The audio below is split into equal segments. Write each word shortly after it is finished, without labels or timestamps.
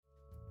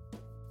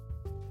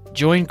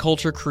Join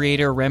culture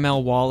creator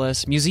Ramel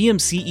Wallace, museum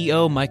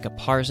CEO Micah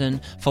Parson,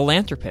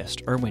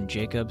 philanthropist Erwin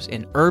Jacobs,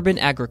 and urban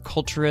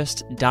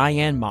agriculturist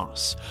Diane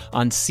Moss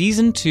on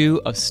Season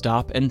 2 of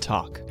Stop and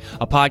Talk,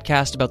 a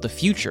podcast about the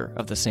future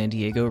of the San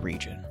Diego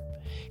region.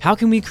 How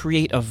can we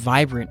create a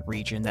vibrant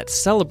region that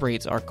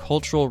celebrates our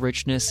cultural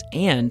richness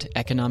and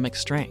economic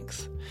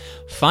strength?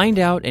 Find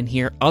out and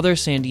hear other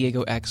San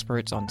Diego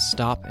experts on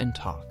Stop and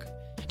Talk.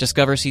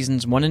 Discover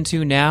Seasons 1 and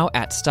 2 now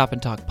at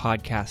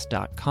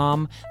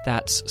stopandtalkpodcast.com.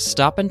 That's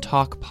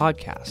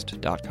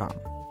stopandtalkpodcast.com.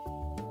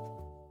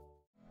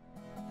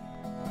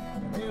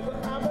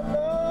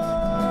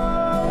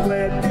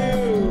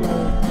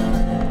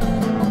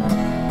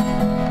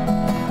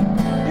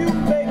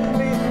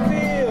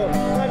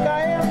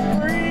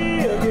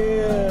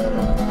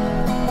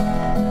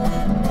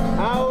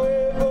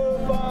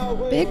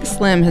 Big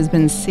Slim has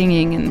been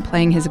singing and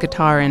playing his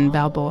guitar in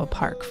Balboa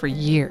Park for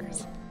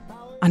years.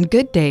 On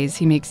good days,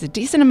 he makes a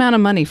decent amount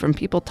of money from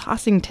people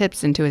tossing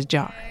tips into his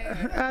jar.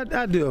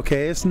 I do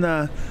okay. It's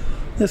not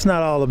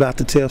all about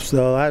the tips,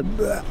 though. I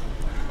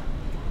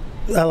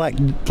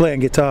like playing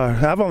guitar.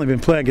 I've only been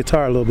playing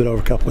guitar a little bit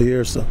over a couple of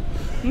years, so.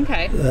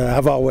 Okay.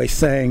 I've always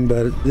sang,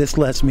 but this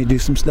lets me do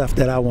some stuff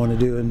that I want to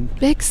do. And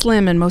Big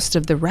Slim and most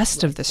of the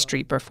rest of the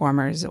street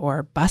performers,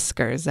 or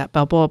buskers, at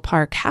Balboa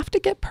Park have to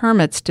get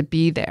permits to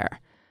be there.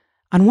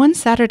 On one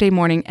Saturday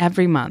morning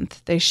every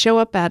month, they show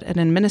up at an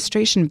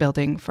administration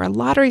building for a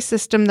lottery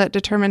system that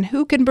determines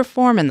who can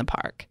perform in the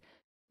park.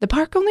 The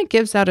park only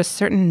gives out a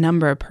certain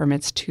number of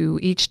permits to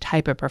each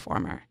type of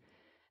performer.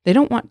 They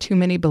don't want too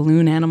many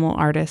balloon animal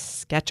artists,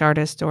 sketch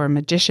artists, or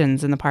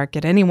magicians in the park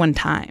at any one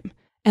time.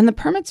 And the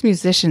permits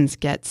musicians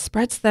get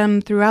spreads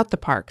them throughout the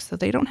park so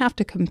they don't have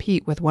to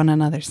compete with one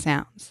another's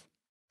sounds.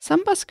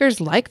 Some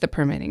buskers like the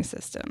permitting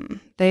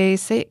system. They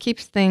say it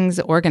keeps things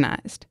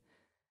organized.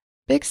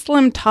 Big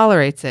Slim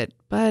tolerates it,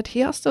 but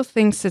he also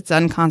thinks it's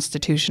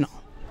unconstitutional.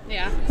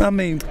 Yeah. I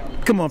mean,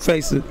 come on,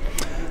 face it.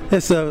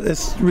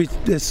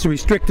 It's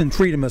restricting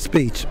freedom of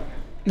speech.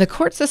 The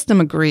court system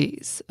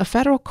agrees. A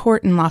federal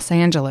court in Los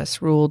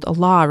Angeles ruled a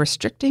law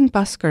restricting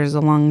buskers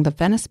along the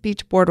Venice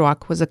Beach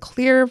boardwalk was a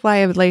clear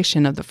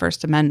violation of the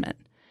First Amendment.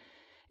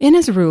 In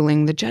his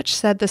ruling, the judge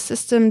said the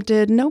system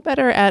did no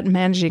better at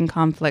managing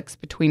conflicts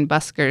between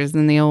buskers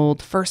than the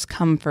old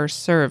first-come,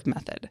 first-served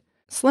method.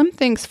 Slim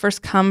thinks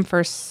first come,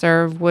 first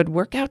serve would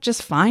work out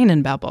just fine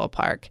in Balboa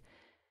Park.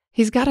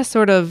 He's got a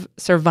sort of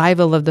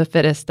survival of the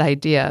fittest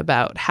idea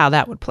about how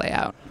that would play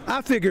out.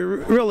 I figure,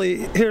 really,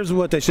 here's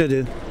what they should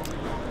do.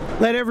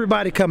 Let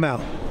everybody come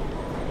out.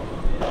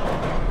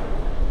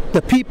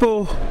 The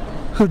people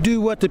who do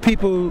what the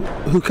people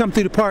who come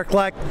through the park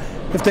like,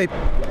 if they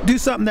do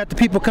something that the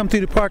people come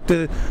through the park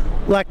to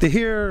like to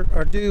hear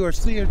or do or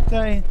see or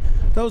say,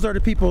 those are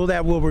the people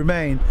that will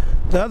remain.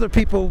 The other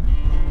people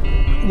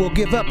will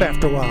give up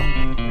after a while.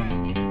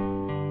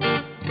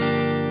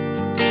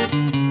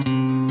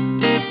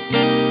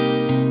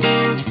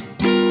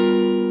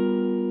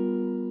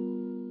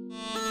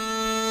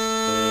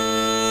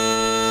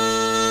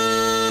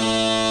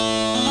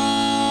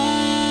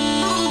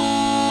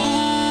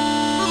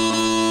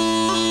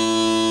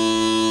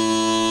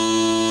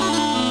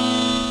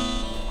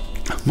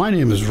 My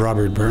name is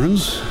Robert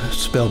Burns,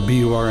 spelled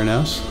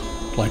B-U-R-N-S,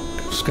 like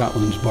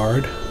Scotland's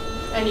bard.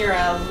 And you're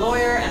a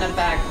lawyer and a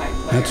bagpipe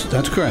player.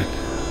 That's correct.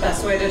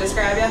 Best way to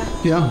describe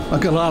you? Yeah, I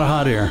got a lot of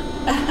hot air.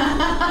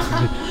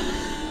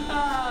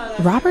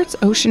 Robert's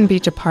Ocean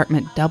Beach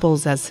apartment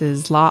doubles as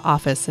his law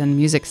office and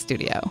music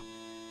studio.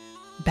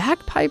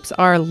 Bagpipes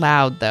are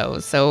loud, though,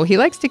 so he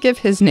likes to give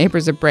his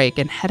neighbors a break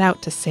and head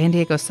out to San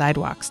Diego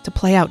sidewalks to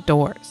play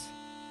outdoors.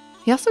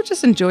 He also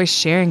just enjoys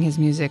sharing his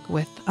music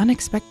with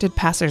unexpected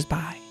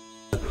passersby.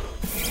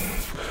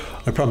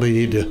 I probably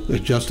need to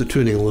adjust the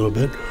tuning a little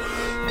bit.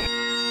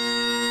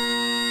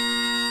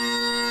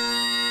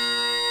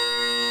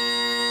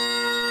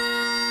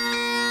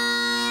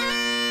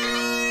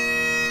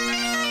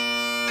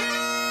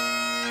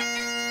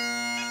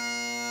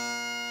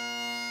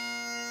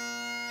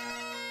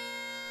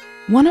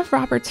 One of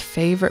Robert's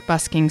favorite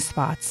busking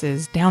spots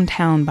is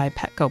downtown by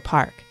Petco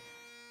Park,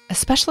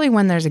 especially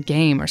when there's a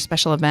game or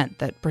special event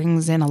that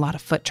brings in a lot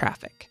of foot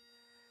traffic.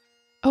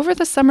 Over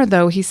the summer,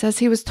 though, he says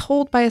he was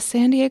told by a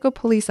San Diego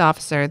police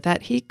officer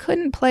that he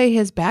couldn't play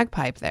his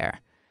bagpipe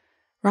there.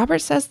 Robert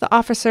says the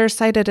officer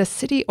cited a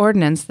city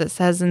ordinance that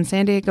says in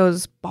San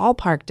Diego's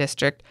ballpark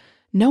district,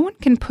 no one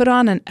can put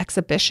on an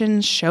exhibition,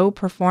 show,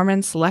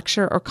 performance,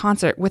 lecture, or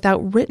concert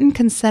without written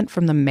consent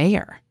from the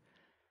mayor.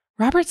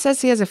 Robert says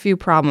he has a few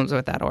problems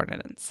with that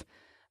ordinance,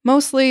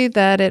 mostly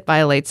that it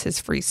violates his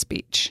free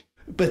speech.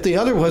 But the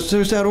other was,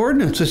 there's that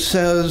ordinance that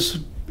says,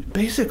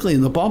 basically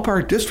in the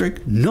ballpark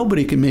district,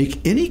 nobody can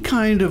make any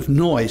kind of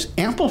noise,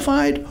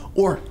 amplified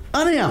or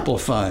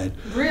unamplified.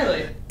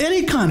 Really?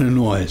 Any kind of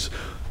noise.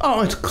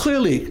 Oh, it's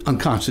clearly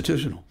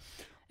unconstitutional.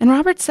 And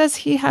Robert says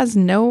he has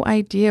no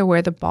idea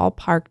where the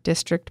ballpark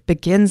district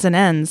begins and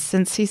ends,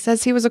 since he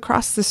says he was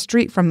across the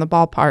street from the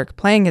ballpark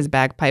playing his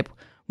bagpipe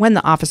when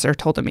the officer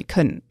told him he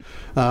couldn't.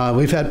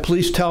 We've had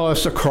police tell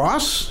us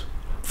across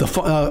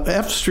the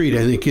F Street,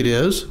 I think it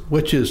is,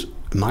 which is,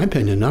 in my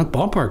opinion, not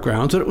ballpark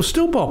grounds, and it was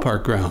still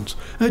ballpark grounds.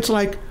 It's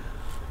like,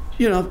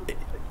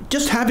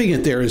 just having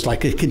it there is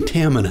like a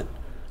contaminant.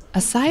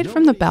 Aside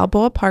from the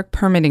Balboa Park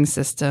permitting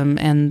system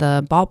and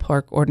the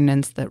ballpark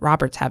ordinance that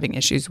Robert's having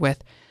issues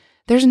with,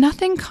 there's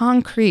nothing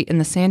concrete in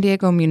the San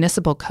Diego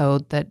Municipal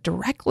Code that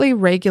directly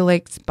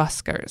regulates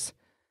buskers.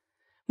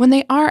 When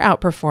they are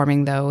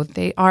outperforming, though,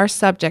 they are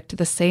subject to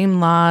the same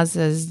laws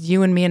as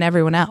you and me and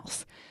everyone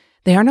else.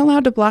 They aren't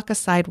allowed to block a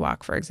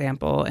sidewalk, for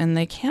example, and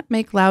they can't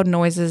make loud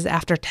noises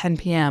after 10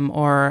 p.m.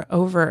 or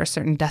over a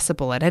certain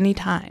decibel at any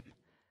time.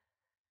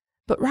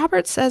 But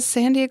Robert says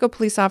San Diego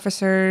police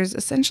officers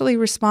essentially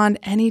respond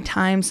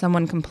anytime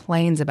someone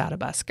complains about a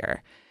busker.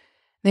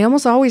 They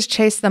almost always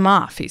chase them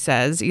off, he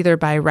says, either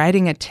by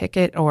writing a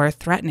ticket or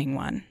threatening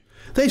one.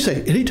 They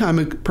say anytime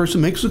a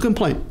person makes a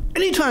complaint,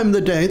 any time of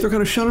the day, they're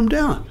going to shut them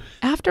down.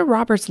 After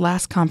Robert's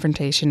last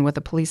confrontation with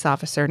a police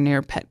officer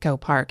near Petco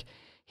Park,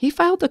 he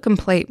filed a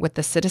complaint with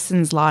the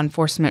Citizens Law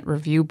Enforcement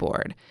Review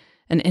Board,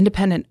 an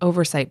independent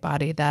oversight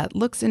body that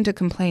looks into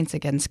complaints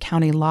against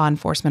county law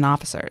enforcement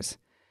officers.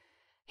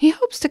 He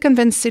hopes to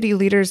convince city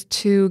leaders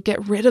to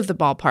get rid of the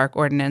ballpark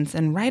ordinance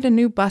and write a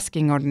new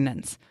busking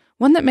ordinance,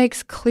 one that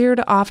makes clear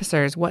to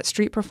officers what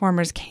street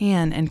performers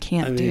can and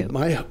can't do.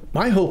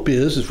 My hope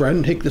is rather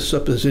than take this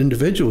up as an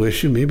individual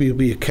issue, maybe it'll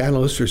be a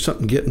catalyst or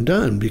something getting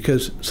done,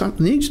 because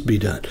something needs to be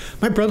done.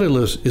 My brother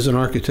is an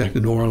architect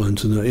in New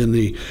Orleans in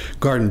the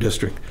Garden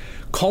District.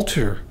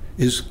 Culture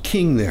is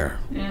king there.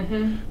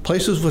 Mm-hmm.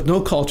 Places with no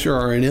culture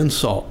are an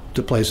insult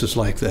to places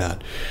like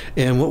that.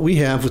 And what we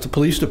have with the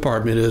police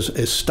department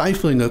is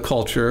stifling a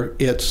culture.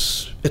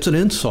 It's an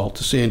insult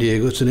to San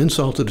Diego. It's an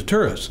insult to the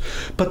tourists.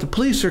 But the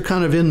police are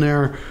kind of in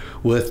there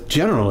with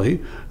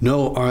generally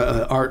no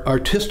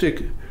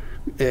artistic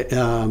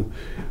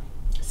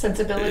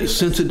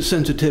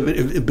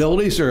sensitivity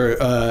abilities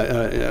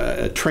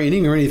or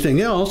training or anything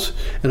else,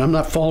 and I'm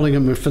not faulting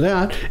them for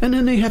that. And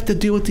then they have to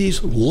deal with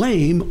these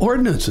lame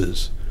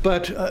ordinances.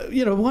 But,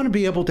 want to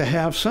be able to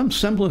have some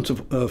semblance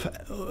of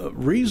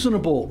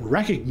reasonable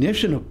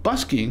recognition of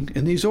busking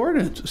in these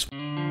ordinances.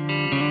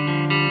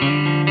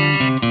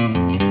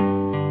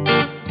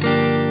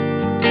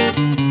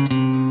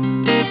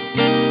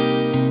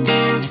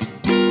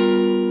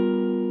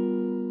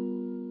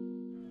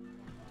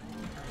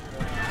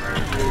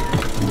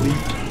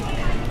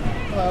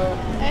 Hello.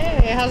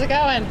 Hey, how's it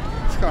going?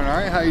 It's going all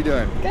right. How you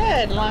doing?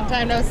 Good. Long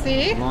time no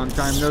see. Long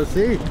time no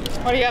see.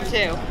 What are you up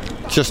to?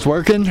 Just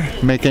working,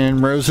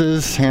 making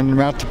roses, handing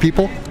them out to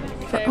people.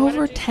 For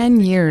over 10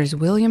 years,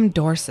 William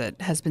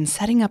Dorset has been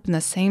setting up in the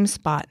same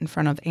spot in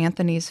front of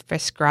Anthony's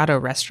Fish Grotto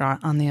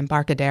restaurant on the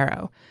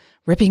Embarcadero,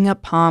 ripping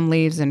up palm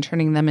leaves and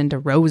turning them into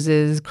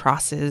roses,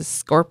 crosses,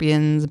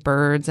 scorpions,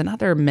 birds, and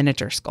other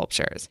miniature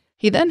sculptures.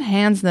 He then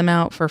hands them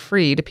out for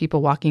free to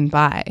people walking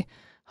by,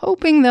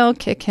 hoping they'll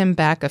kick him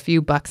back a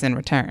few bucks in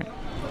return.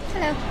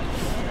 Hello.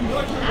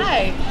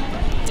 Hi.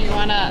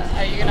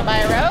 Are you gonna buy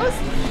a rose?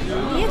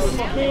 Yes,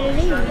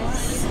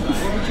 please.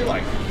 What would you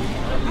like?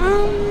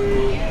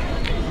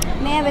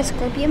 May I have a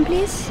scorpion,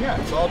 please? Yeah,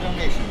 it's all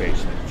donation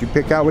based. You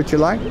pick out what you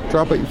like,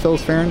 drop what you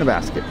feel's fair in the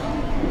basket.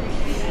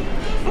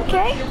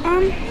 Okay,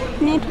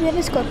 may I please have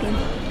a scorpion?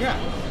 Yeah.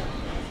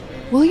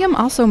 William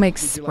also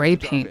makes spray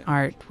paint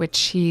art, which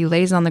he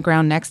lays on the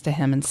ground next to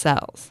him and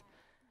sells.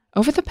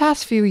 Over the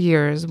past few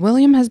years,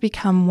 William has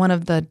become one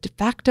of the de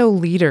facto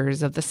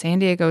leaders of the San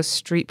Diego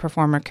street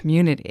performer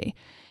community,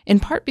 in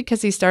part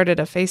because he started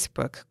a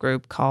Facebook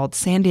group called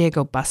San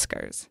Diego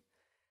Buskers.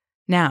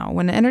 Now,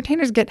 when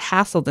entertainers get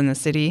hassled in the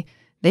city,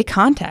 they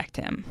contact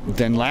him.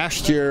 Then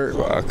last year,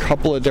 a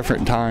couple of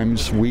different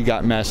times, we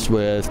got messed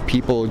with.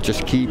 People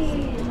just keep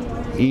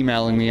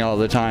emailing me all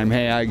the time,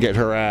 hey, I get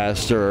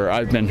harassed, or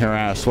I've been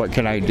harassed, what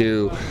can I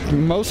do?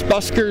 Most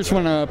buskers,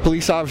 when a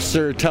police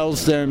officer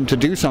tells them to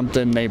do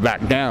something, they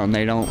back down.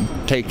 They don't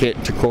take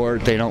it to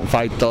court, they don't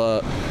fight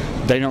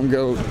they don't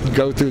go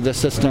through the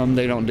system,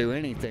 they don't do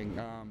anything.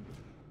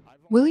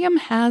 William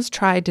has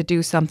tried to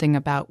do something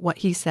about what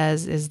he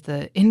says is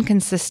the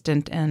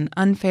inconsistent and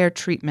unfair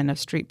treatment of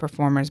street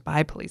performers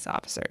by police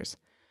officers.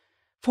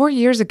 4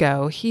 years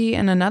ago, he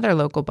and another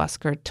local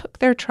busker took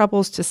their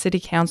troubles to city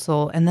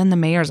council and then the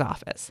mayor's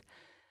office.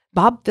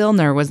 Bob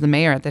Vilner was the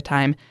mayor at the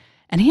time,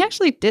 and he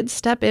actually did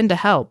step in to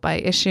help by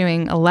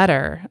issuing a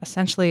letter,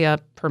 essentially a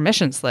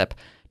permission slip,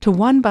 to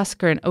one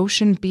busker in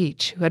Ocean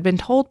Beach who had been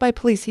told by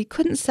police he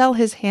couldn't sell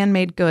his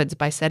handmade goods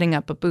by setting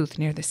up a booth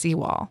near the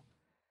seawall.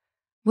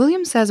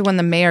 William says when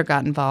the mayor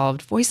got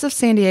involved, Voice of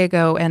San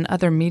Diego and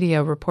other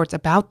media reports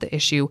about the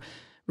issue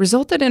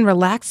resulted in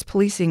relaxed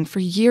policing for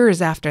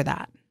years after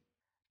that.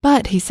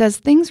 But he says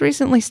things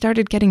recently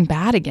started getting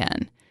bad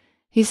again.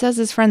 He says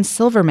his friend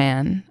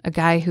Silverman, a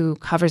guy who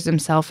covers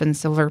himself in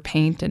silver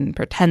paint and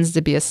pretends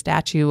to be a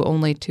statue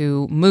only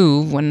to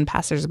move when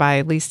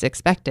passersby least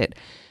expect it,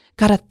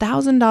 got a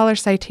 $1,000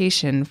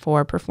 citation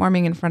for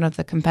performing in front of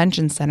the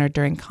convention center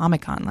during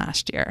Comic-Con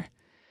last year.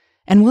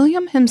 And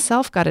William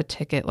himself got a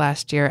ticket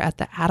last year at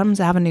the Adams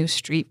Avenue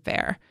Street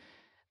Fair.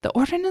 The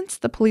ordinance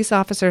the police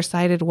officer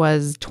cited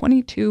was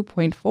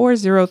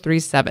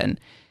 22.4037,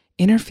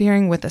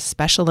 interfering with a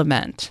special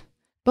event.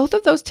 Both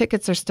of those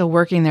tickets are still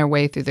working their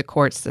way through the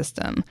court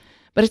system,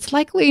 but it's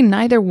likely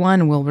neither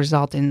one will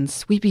result in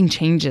sweeping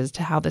changes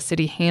to how the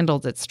city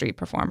handles its street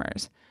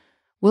performers.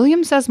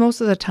 Williams says most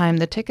of the time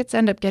the tickets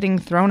end up getting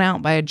thrown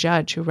out by a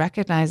judge who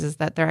recognizes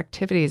that their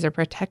activities are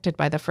protected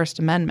by the First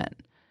Amendment.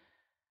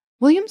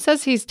 Williams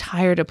says he's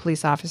tired of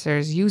police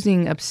officers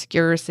using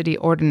obscure city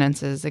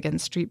ordinances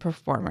against street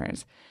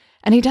performers,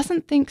 and he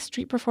doesn't think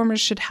street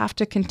performers should have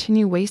to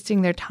continue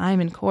wasting their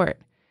time in court.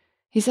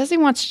 He says he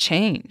wants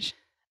change.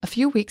 A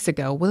few weeks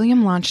ago,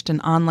 William launched an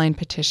online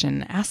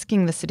petition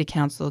asking the city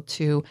council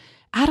to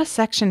add a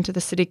section to the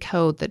city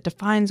code that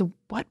defines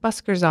what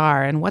buskers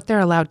are and what they're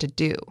allowed to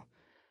do.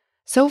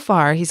 So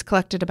far, he's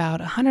collected about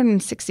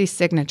 160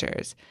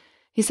 signatures.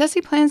 He says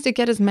he plans to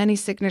get as many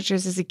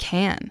signatures as he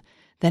can.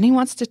 Then he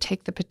wants to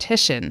take the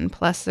petition,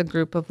 plus a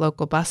group of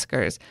local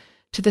buskers,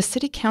 to the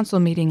city council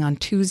meeting on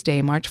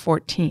Tuesday, March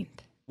 14th.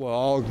 We'll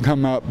all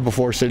come up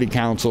before city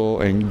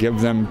council and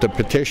give them the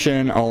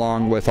petition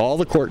along with all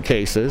the court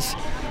cases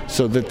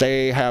so that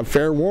they have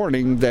fair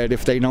warning that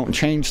if they don't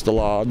change the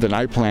law, then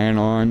I plan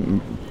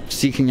on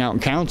seeking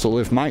out counsel.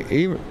 If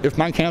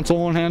my council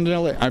won't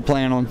handle it, I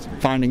plan on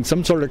finding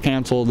some sort of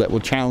counsel that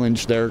will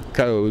challenge their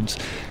codes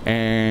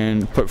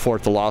and put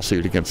forth a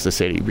lawsuit against the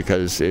city,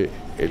 because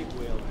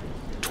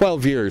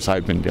 12 years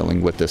I've been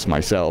dealing with this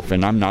myself,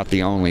 and I'm not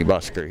the only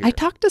busker here. I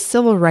talked to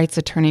civil rights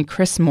attorney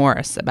Chris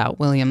Morris about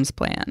William's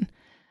plan.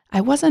 I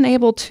wasn't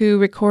able to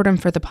record him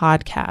for the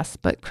podcast,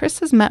 but Chris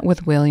has met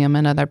with William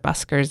and other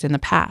buskers in the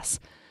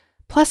past.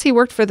 Plus, he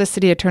worked for the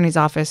city attorney's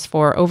office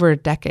for over a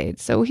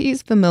decade, so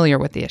he's familiar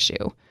with the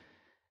issue.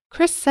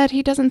 Chris said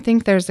he doesn't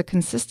think there's a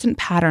consistent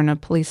pattern of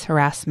police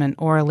harassment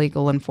or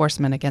illegal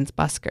enforcement against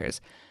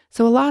buskers,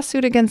 so a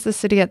lawsuit against the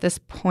city at this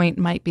point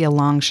might be a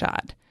long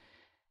shot.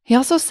 He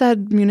also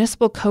said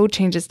municipal code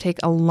changes take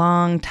a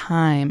long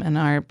time and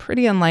are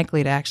pretty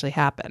unlikely to actually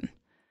happen.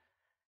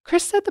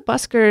 Chris said the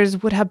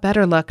buskers would have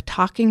better luck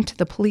talking to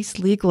the police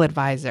legal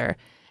advisor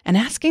and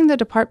asking the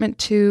department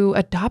to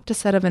adopt a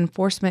set of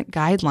enforcement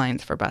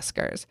guidelines for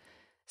buskers,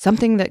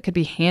 something that could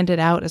be handed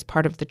out as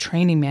part of the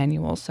training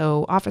manual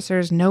so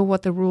officers know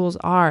what the rules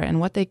are and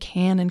what they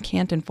can and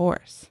can't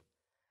enforce.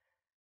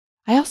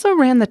 I also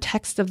ran the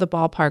text of the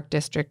ballpark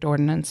district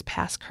ordinance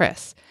past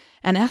Chris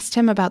and asked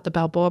him about the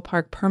Balboa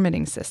Park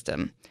permitting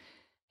system.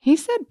 He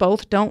said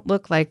both don't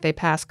look like they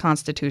pass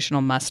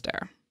constitutional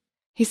muster.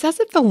 He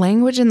says if the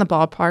language in the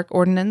ballpark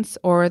ordinance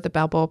or the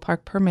Balboa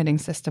Park permitting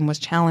system was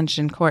challenged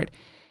in court,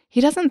 he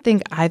doesn't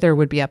think either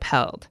would be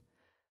upheld.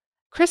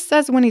 Chris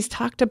says when he's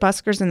talked to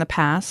buskers in the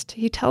past,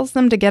 he tells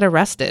them to get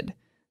arrested.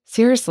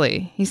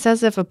 Seriously, he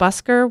says if a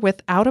busker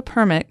without a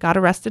permit got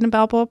arrested in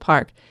Balboa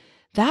Park,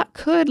 that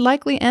could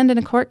likely end in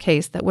a court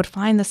case that would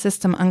find the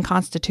system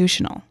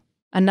unconstitutional.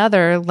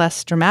 Another,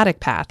 less dramatic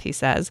path, he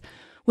says,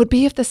 would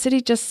be if the city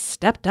just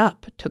stepped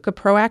up, took a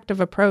proactive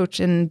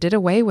approach, and did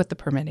away with the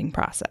permitting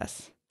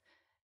process.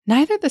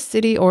 Neither the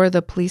city or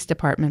the police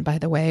department, by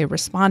the way,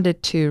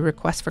 responded to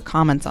requests for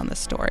comments on this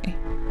story.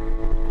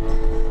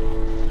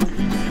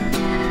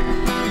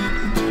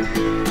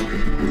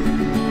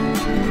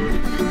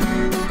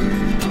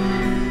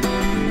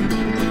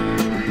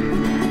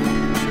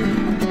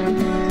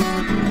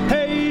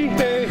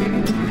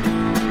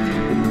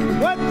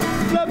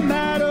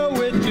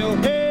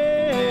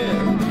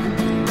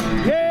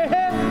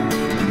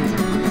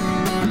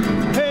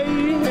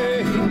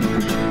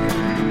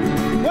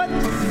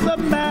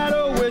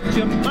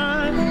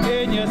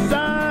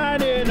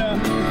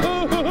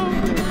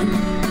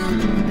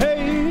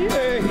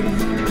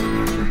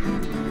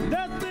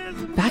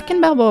 In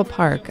Balboa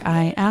Park,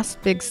 I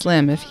asked Big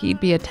Slim if he'd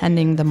be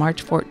attending the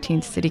March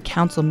 14th City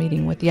Council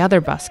meeting with the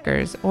other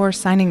buskers or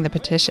signing the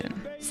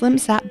petition. Slim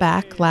sat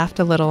back, laughed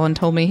a little, and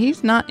told me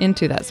he's not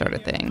into that sort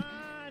of thing.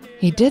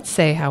 He did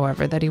say,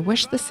 however, that he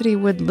wished the city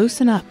would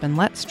loosen up and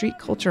let street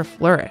culture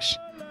flourish.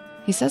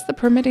 He says the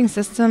permitting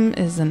system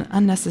is an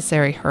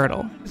unnecessary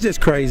hurdle. It's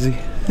just crazy.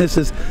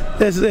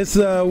 It's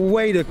a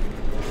way to,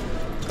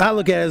 I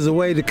look at it as a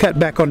way to cut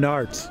back on the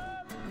arts.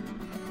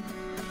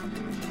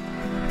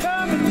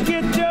 Come and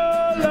get your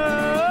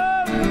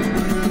love.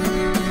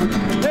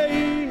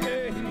 Hey,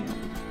 hey.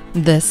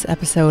 This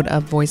episode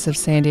of Voice of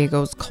San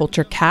Diego's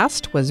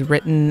Culturecast was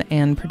written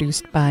and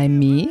produced by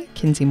me,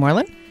 Kinsey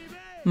Moreland.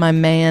 My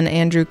man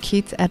Andrew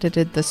Keats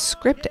edited the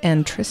script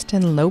and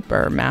Tristan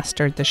Loper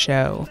mastered the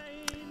show.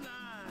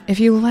 If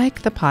you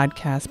like the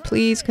podcast,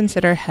 please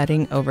consider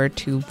heading over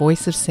to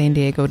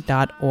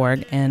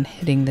voiceofsandiego.org and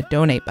hitting the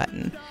donate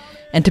button.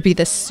 And to be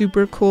the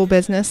super cool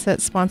business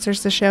that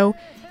sponsors the show,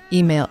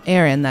 email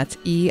Erin, that's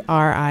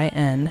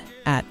ERIN,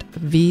 at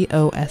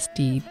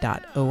VOSD.org.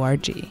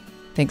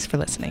 Thanks for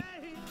listening.